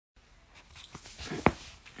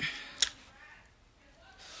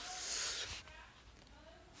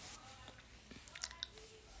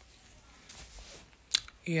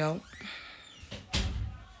Yo.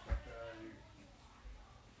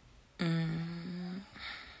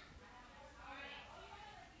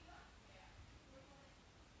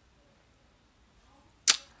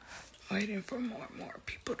 Waiting for more and more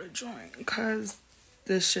people to join because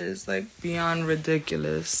this shit is like beyond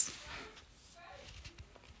ridiculous.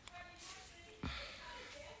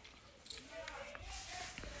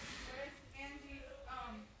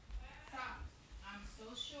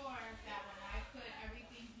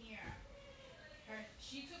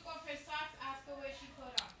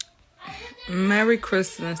 Merry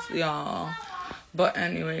Christmas, y'all. But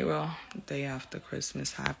anyway, well, day after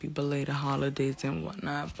Christmas, happy belated holidays and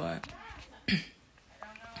whatnot. But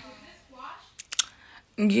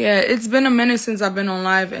yeah, it's been a minute since I've been on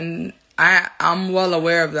live, and I'm well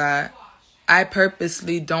aware of that. I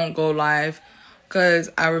purposely don't go live because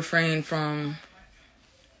I refrain from,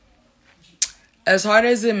 as hard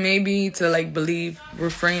as it may be to like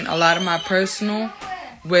refrain a lot of my personal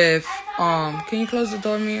with can you close the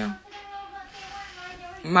door, Mia?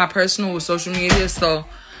 My personal with social media, so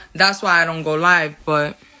that's why I don't go live.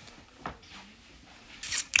 But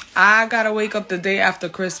I gotta wake up the day after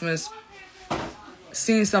Christmas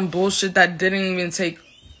seeing some bullshit that didn't even take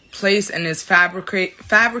place and is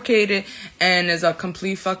fabricated and is a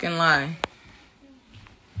complete fucking lie.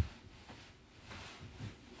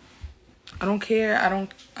 I don't care.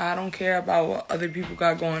 I don't care about what other people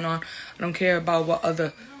got going on. I don't care about what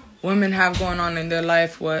other women have going on in their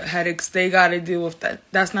life, what headaches they gotta deal with.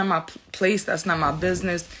 That's not my place, that's not my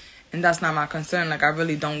business, and that's not my concern. Like, I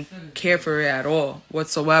really don't care for it at all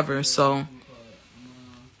whatsoever. So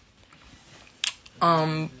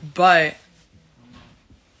but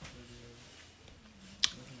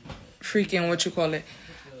freaking what you call it,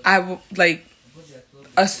 like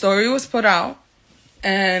a story was put out,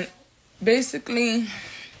 and basically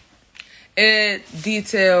it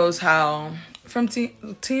details how from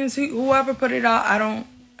TMZ, whoever put it out, I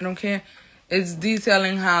don't care. It's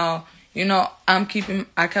detailing how,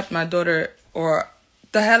 I kept my daughter, or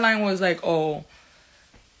the headline was like, oh,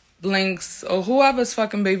 Blinks, or whoever's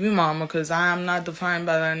fucking baby mama, because I am not defined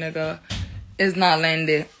by that nigga, is not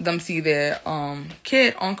letting them see their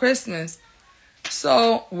kid on Christmas.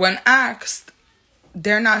 So when asked,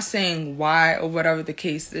 they're not saying why or whatever the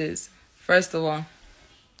case is. First of all,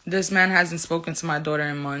 this man hasn't spoken to my daughter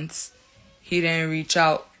in months. He didn't reach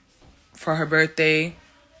out for her birthday,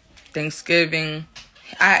 Thanksgiving.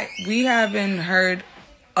 We haven't heard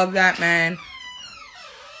of that man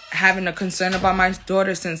having a concern about my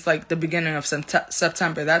daughter since like the beginning of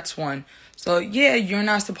September. That's one. So yeah, you're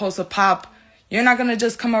not supposed to pop. You're not gonna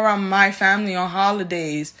just come around my family on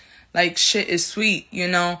holidays like shit is sweet,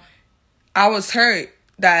 I was hurt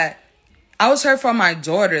for my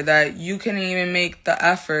daughter that you couldn't even make the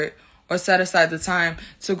effort or set aside the time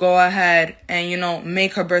to go ahead and,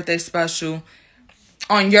 make her birthday special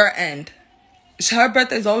on your end. Her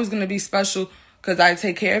birthday is always going to be special because I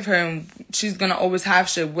take care of her and she's going to always have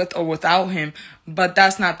shit with or without him. But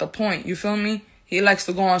that's not the point. You feel me? He likes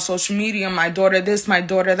to go on social media. My daughter this, my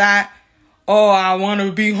daughter that. Oh, I want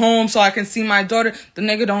to be home so I can see my daughter. The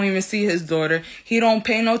nigga don't even see his daughter. He don't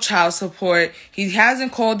pay no child support. He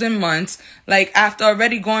hasn't called in months. Like, after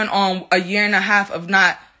already going on a year and a half of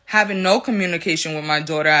not having no communication with my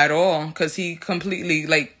daughter at all, because he completely,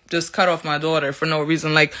 just cut off my daughter for no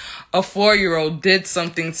reason. Like, a 4-year-old did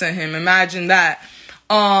something to him. Imagine that.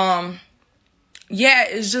 Yeah,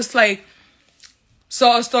 it's just like,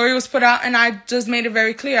 so a story was put out and I just made it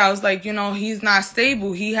very clear. I was like, he's not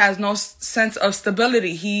stable. He has no sense of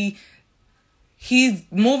stability. He's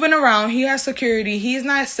moving around. He has security. He's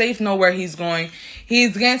not safe nowhere he's going.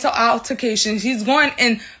 He's getting to altercations. He's going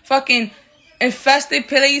in fucking infested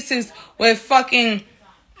places with fucking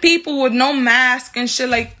people with no mask and shit.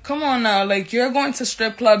 Like, come on now. Like, you're going to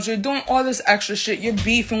strip clubs. You're doing all this extra shit. You're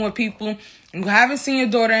beefing with people. You haven't seen your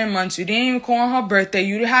daughter in months. You didn't even call on her birthday.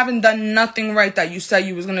 You haven't done nothing right that you said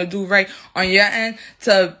you was going to do right on your end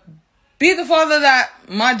to be the father that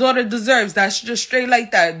my daughter deserves. That's just straight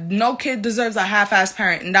like that. No kid deserves a half-ass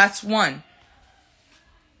parent, and that's one.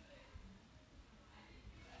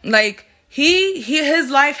 Like,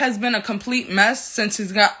 his life has been a complete mess since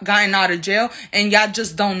he's gotten out of jail, and y'all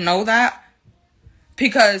just don't know that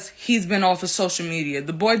because he's been off of social media.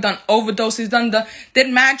 The boy done overdose. He's did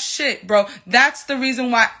mad shit, bro. That's the reason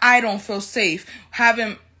why I don't feel safe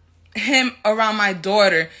having him around my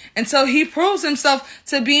daughter until he proves himself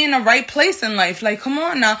to be in the right place in life. Like, come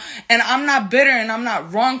on now. And I'm not bitter and I'm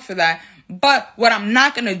not wrong for that. But what I'm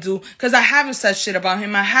not going to do, because I haven't said shit about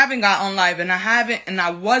him. I haven't got on live and I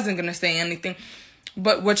wasn't going to say anything.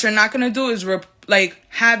 But what you're not going to do is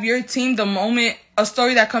have your team, the moment a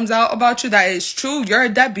story that comes out about you that is true, you're a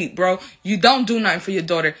deadbeat, bro. You don't do nothing for your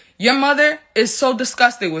daughter. Your mother is so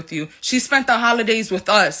disgusted with you. She spent the holidays with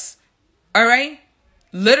us. All right?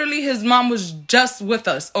 Literally, his mom was just with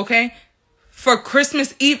us, okay? For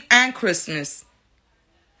Christmas Eve and Christmas.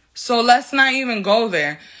 So let's not even go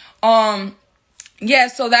there. Yeah,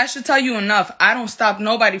 so that should tell you enough. I don't stop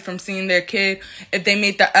nobody from seeing their kid if they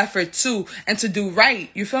made the effort to and to do right.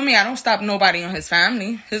 You feel me? I don't stop nobody on his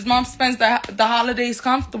family. His mom spends the holidays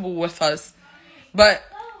comfortable with us. But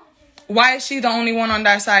why is she the only one on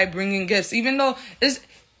that side bringing gifts? Even though it's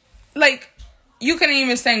like you couldn't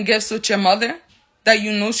even send gifts with your mother that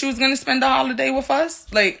you knew she was going to spend the holiday with us.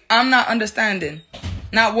 Like, I'm not understanding.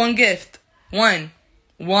 Not one gift. One.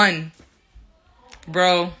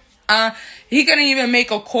 Bro. He couldn't even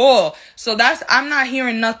make a call. So I'm not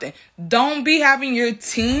hearing nothing. Don't be having your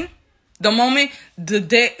team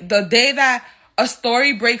the day that a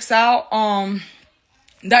story breaks out,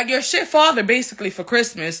 that your shit father basically for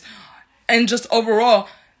Christmas and just overall,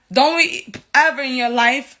 don't ever in your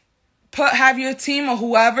life have your team or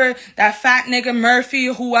whoever, that fat nigga Murphy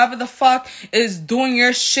or whoever the fuck is doing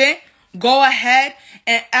your shit, go ahead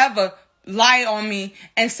and ever lie on me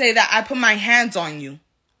and say that I put my hands on you.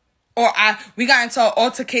 Or we got into an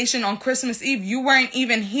altercation on Christmas Eve. You weren't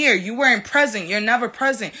even here. You weren't present. You're never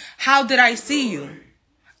present. How did I see you?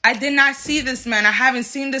 I did not see this man. I haven't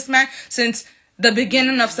seen this man since the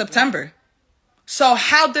beginning of September. So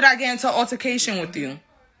how did I get into an altercation with you?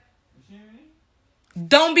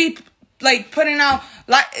 Don't be putting out,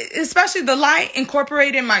 especially the lie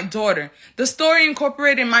incorporated my daughter. The story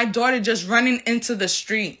incorporated my daughter just running into the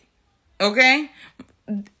street. Okay?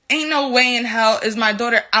 Ain't no way in hell is my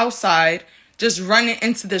daughter outside just running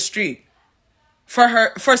into the street.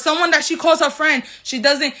 For someone that she calls her friend,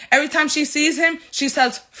 every time she sees him, she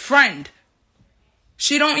says friend.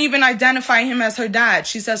 She don't even identify him as her dad.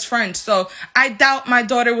 She says friend. So I doubt my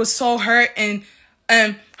daughter was so hurt and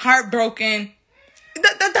heartbroken.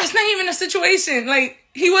 That's not even a situation. Like,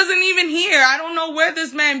 he wasn't even here. I don't know where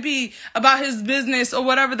this man be about his business or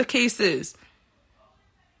whatever the case is.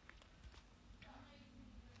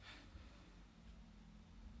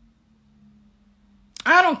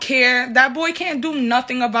 I don't care. That boy can't do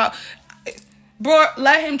nothing about... Bro,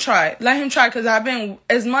 let him try. Let him try, because I've been...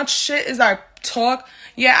 As much shit as I talk...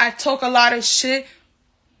 Yeah, I talk a lot of shit,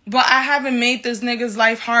 but I haven't made this nigga's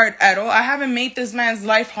life hard at all. I haven't made this man's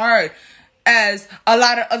life hard as a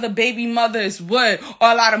lot of other baby mothers would,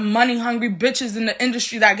 or a lot of money-hungry bitches in the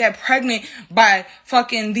industry that get pregnant by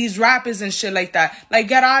fucking these rappers and shit like that. Like,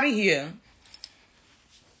 get out of here.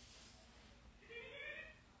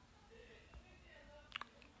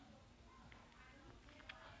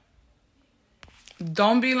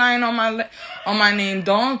 Don't be lying on my name.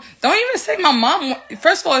 Don't even say my mom.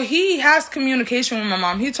 First of all, he has communication with my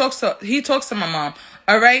mom. He talks to my mom.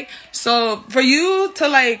 All right. So for you to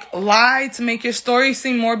lie to make your story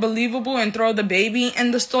seem more believable and throw the baby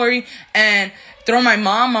in the story and throw my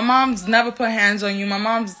mom's never put hands on you. My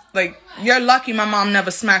mom's you're lucky my mom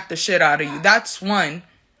never smacked the shit out of you. That's one.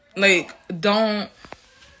 Don't.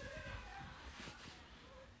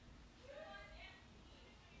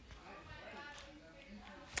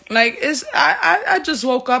 I just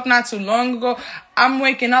woke up not too long ago. I'm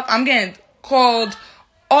waking up. I'm getting called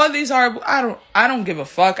all these horrible... I don't give a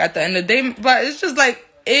fuck at the end of the day. But it's just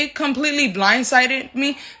it completely blindsided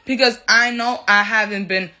me because I know I haven't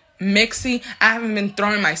been mixy. I haven't been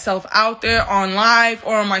throwing myself out there on live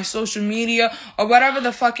or on my social media or whatever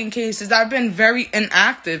the fucking case is. I've been very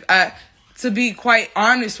inactive, to be quite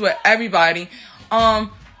honest with everybody.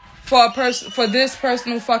 For this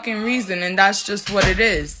personal fucking reason, and that's just what it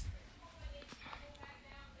is.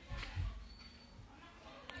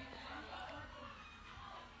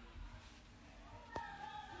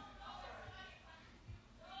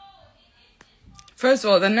 First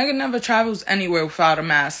of all, the nigga never travels anywhere without a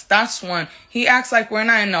mask. That's one. He acts like we're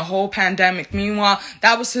not in a whole pandemic. Meanwhile,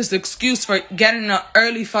 that was his excuse for getting an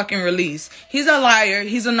early fucking release. He's a liar.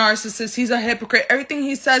 He's a narcissist. He's a hypocrite. Everything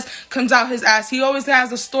he says comes out his ass. He always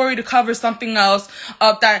has a story to cover something else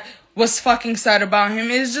up that was fucking said about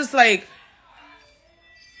him. It's just I've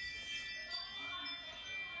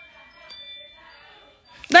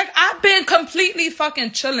been completely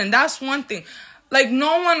fucking chilling. That's one thing.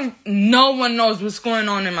 No one knows what's going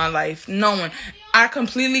on in my life. No one. I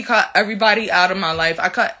completely cut everybody out of my life. I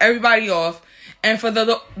cut everybody off. And for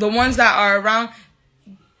the ones that are around,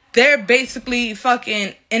 they're basically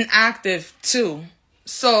fucking inactive too.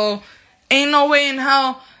 So, ain't no way in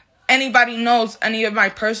hell anybody knows any of my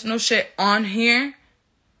personal shit on here.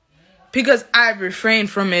 because I refrained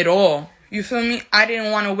from it all. You feel me? I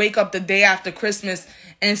didn't want to wake up the day after Christmas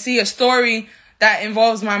and see a story that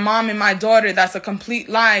involves my mom and my daughter that's a complete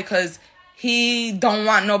lie because he don't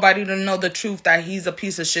want nobody to know the truth that he's a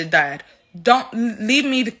piece of shit dad. Don't leave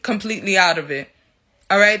me completely out of it.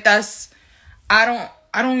 All right? I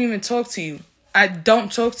don't even talk to you. I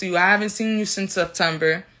don't talk to you. I haven't seen you since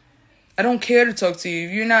September. I don't care to talk to you.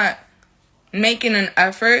 If you're not making an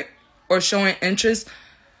effort or showing interest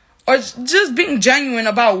or just being genuine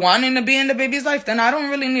about wanting to be in the baby's life, then I don't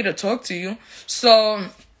really need to talk to you. So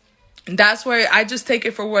that's where I just take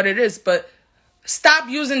it for what it is. But stop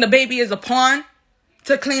using the baby as a pawn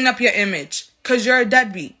to clean up your image because you're a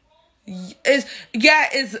deadbeat.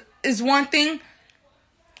 Is one thing.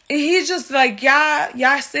 He's just like,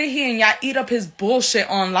 y'all sit here and y'all eat up his bullshit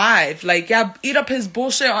on live. Like, y'all eat up his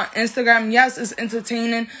bullshit on Instagram. Yes, it's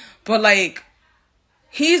entertaining, but like,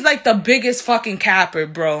 he's like the biggest fucking capper,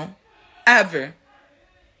 bro, ever.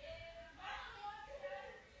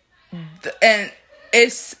 And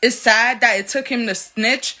it's sad that it took him to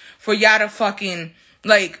snitch for y'all to fucking,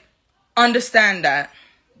 like, understand that.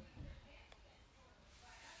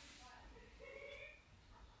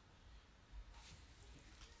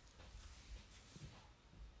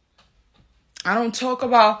 I don't talk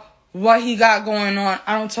about what he got going on.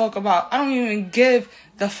 I don't even give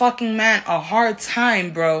the fucking man a hard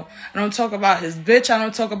time, bro. I don't talk about his bitch. I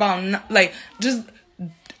don't talk about, just,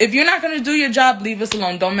 if you're not gonna do your job, leave us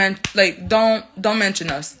alone. Don't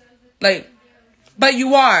mention us. Like, but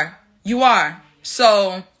you are.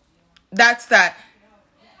 So, that's that.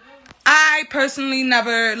 I personally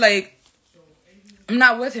never, I'm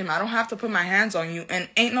not with him. I don't have to put my hands on you. And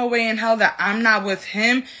ain't no way in hell that I'm not with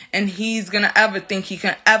him and he's gonna ever think he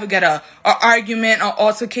can ever get a argument or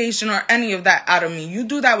altercation or any of that out of me. You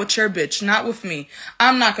do that with your bitch, not with me.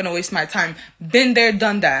 I'm not gonna waste my time. Been there,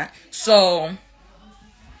 done that. So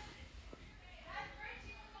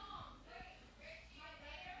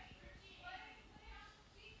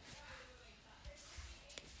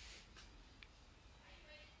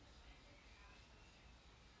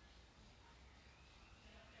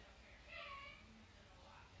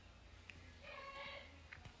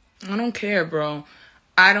I don't care, bro.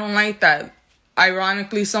 I don't like that.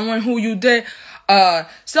 Ironically, someone who you did an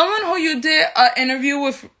interview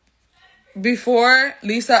with before,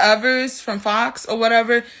 Lisa Evers from Fox or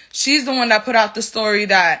whatever, she's the one that put out the story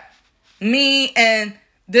that me and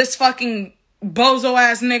this fucking bozo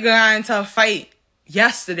ass nigga got into a fight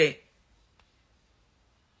yesterday.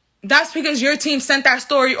 That's because your team sent that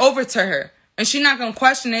story over to her and she not gonna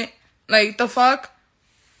question it. Like, the fuck?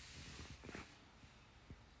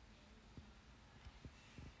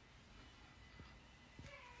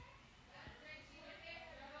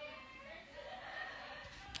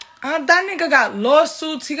 That nigga got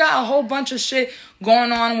lawsuits. He got a whole bunch of shit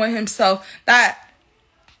going on with himself. That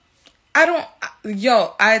I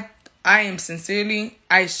am sincerely,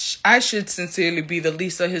 I should sincerely be the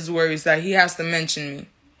least of his worries that he has to mention me.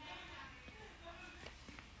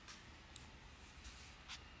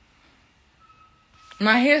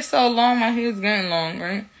 My hair's so long, my hair's getting long,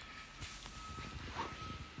 right?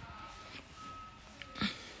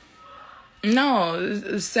 No,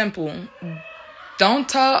 it's simple. Don't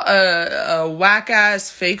tell a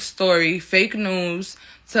whack-ass fake story, fake news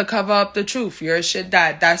to cover up the truth. You're a shit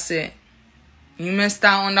dad. That's it. You missed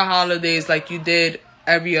out on the holidays like you did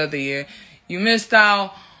every other year. You missed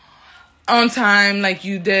out on time like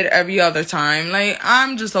you did every other time. Like,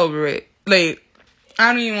 I'm just over it. Like,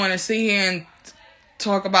 I don't even want to sit here and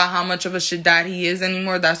talk about how much of a shit dad he is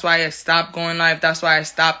anymore. That's why I stopped going live. That's why I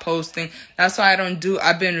stopped posting. That's why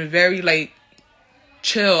I've been very,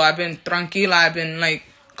 chill. I've been tranquila. I've been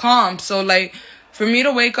calm. So for me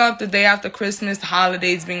to wake up the day after Christmas, the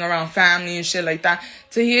holidays, being around family and shit like that,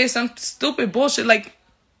 to hear some stupid bullshit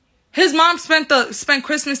his mom spent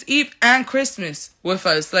Christmas Eve and Christmas with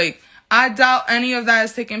us. I doubt any of that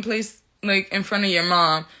is taking place in front of your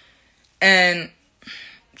mom and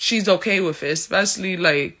she's okay with it, especially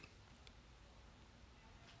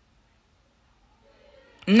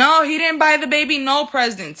no, he didn't buy the baby no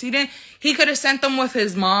presents. He could have sent them with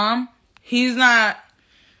his mom. He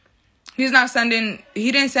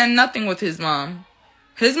didn't send nothing with his mom.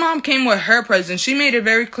 His mom came with her presents. She made it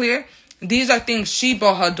very clear. These are things she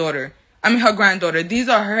bought her granddaughter. These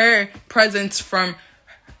are her presents from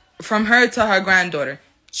her to her granddaughter.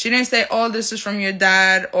 She didn't say, oh, this is from your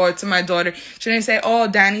dad or to my daughter. She didn't say, oh,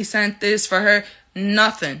 Danny sent this for her.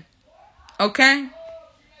 Nothing. Okay?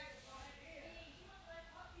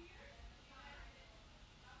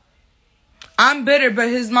 I'm bitter, but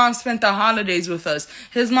his mom spent the holidays with us.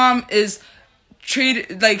 His mom is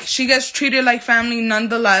treated like she gets treated like family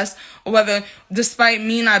nonetheless, or whether despite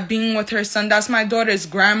me not being with her son. That's my daughter's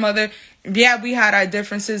grandmother. Yeah, we had our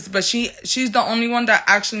differences, but she's the only one that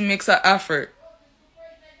actually makes an effort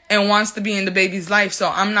and wants to be in the baby's life. So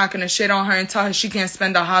I'm not going to shit on her and tell her she can't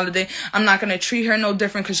spend a holiday. I'm not going to treat her no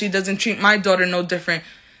different because she doesn't treat my daughter no different,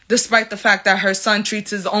 despite the fact that her son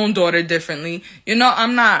treats his own daughter differently. You know,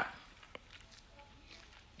 I'm not.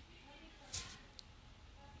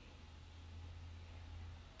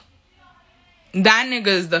 That nigga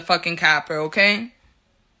is the fucking capper, okay?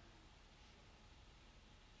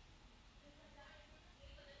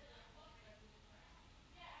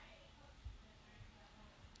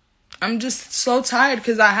 I'm just so tired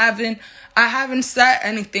because I haven't said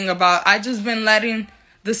anything about. I just been letting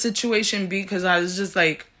the situation be because I was just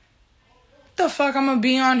like, what the fuck I'm gonna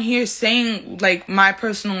be on here saying like my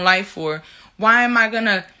personal life for? Why am I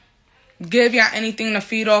gonna give y'all anything to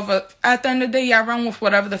feed off of? At the end of the day, y'all run with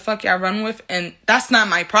whatever the fuck y'all run with, and that's not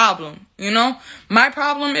my problem, you know? My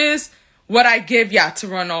problem is what I give y'all to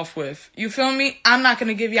run off with. You feel me? I'm not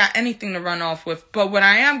gonna give y'all anything to run off with, but what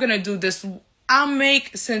I am gonna do this, I'll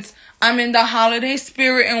make, since I'm in the holiday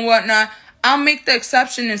spirit and whatnot, I'll make the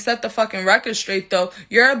exception and set the fucking record straight, though.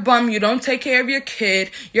 You're a bum, you don't take care of your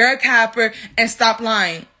kid, you're a capper, and stop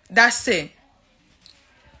lying. That's it.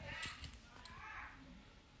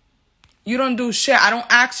 You don't do shit. I don't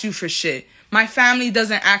ask you for shit. My family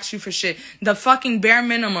doesn't ask you for shit. The fucking bare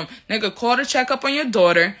minimum. Nigga, call to check up on your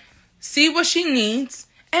daughter, see what she needs,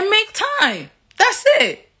 and make time. That's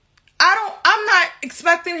it. I'm not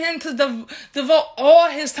expecting him to devote all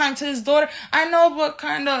his time to his daughter. I know what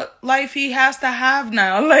kind of life he has to have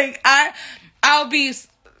now. Like, I'll be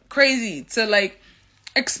crazy to, like,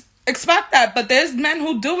 expect that. But there's men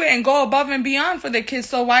who do it and go above and beyond for their kids,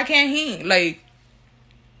 so why can't he? Like,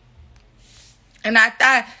 and I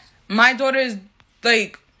thought my daughter is,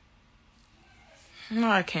 like, no,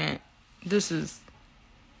 I can't. This is...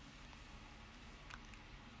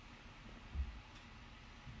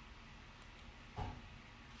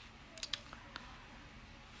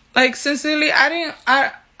 Like, sincerely, I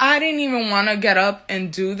didn't even want to get up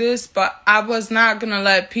and do this, but I was not going to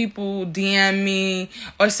let people DM me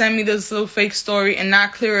or send me this little fake story and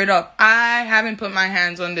not clear it up. I haven't put my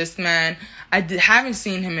hands on this man. Haven't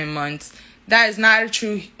seen him in months. That is not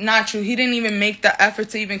true. He didn't even make the effort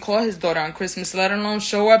to even call his daughter on Christmas, let alone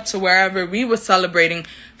show up to wherever we were celebrating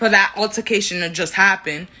for that altercation that just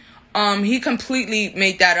happened. He completely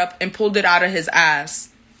made that up and pulled it out of his ass.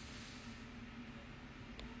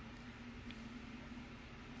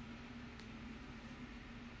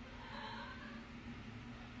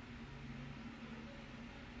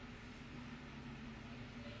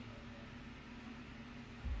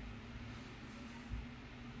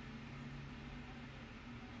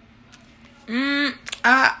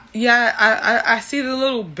 I see the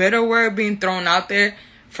little bitter word being thrown out there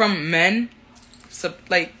from men. So,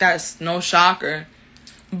 like, that's no shocker.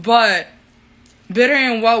 But bitter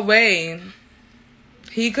in what way?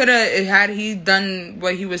 He could have, had he done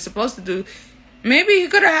what he was supposed to do, maybe he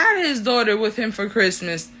could have had his daughter with him for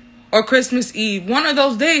Christmas or Christmas Eve. One of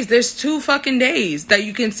those days. There's 2 fucking days that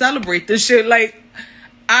you can celebrate this shit. Like,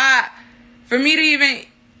 for me to even,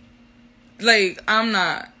 like, I'm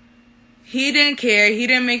not. He didn't care. He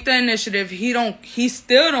didn't make the initiative. He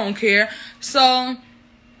still don't care. So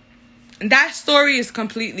that story is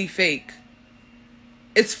completely fake.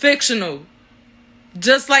 It's fictional.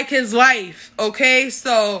 Just like his life, okay?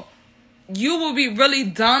 So you will be really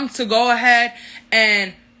dumb to go ahead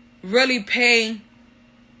and really pay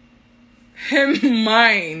him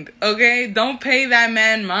mind, okay? Don't pay that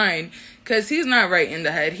man mind, because he's not right in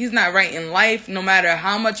the head. He's not right in life, no matter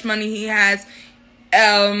how much money he has.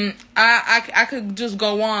 I could just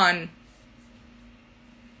go on.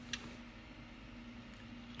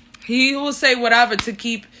 He will say whatever to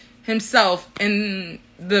keep himself in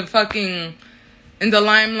the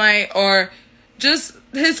limelight, or just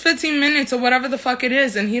his 15 minutes or whatever the fuck it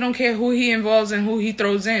is, and he don't care who he involves and who he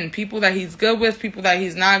throws in. People that he's good with, people that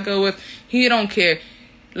he's not good with, he don't care.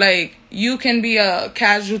 Like, you can be a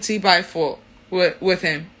casualty by fault with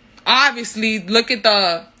him. Obviously, look at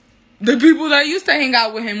the people that used to hang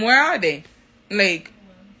out with him. Where are they? Like,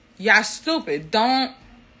 y'all stupid. Don't.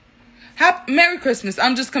 Merry Christmas.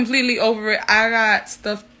 I'm just completely over it. I got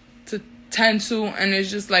stuff to tend to, and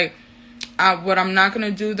it's just like, what I'm not going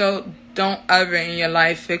to do, though, don't ever in your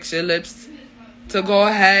life fix your lips to go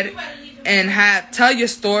ahead and tell your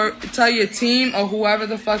story, tell your team or whoever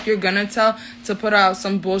the fuck you're going to tell to put out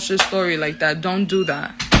some bullshit story like that. Don't do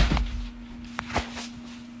that.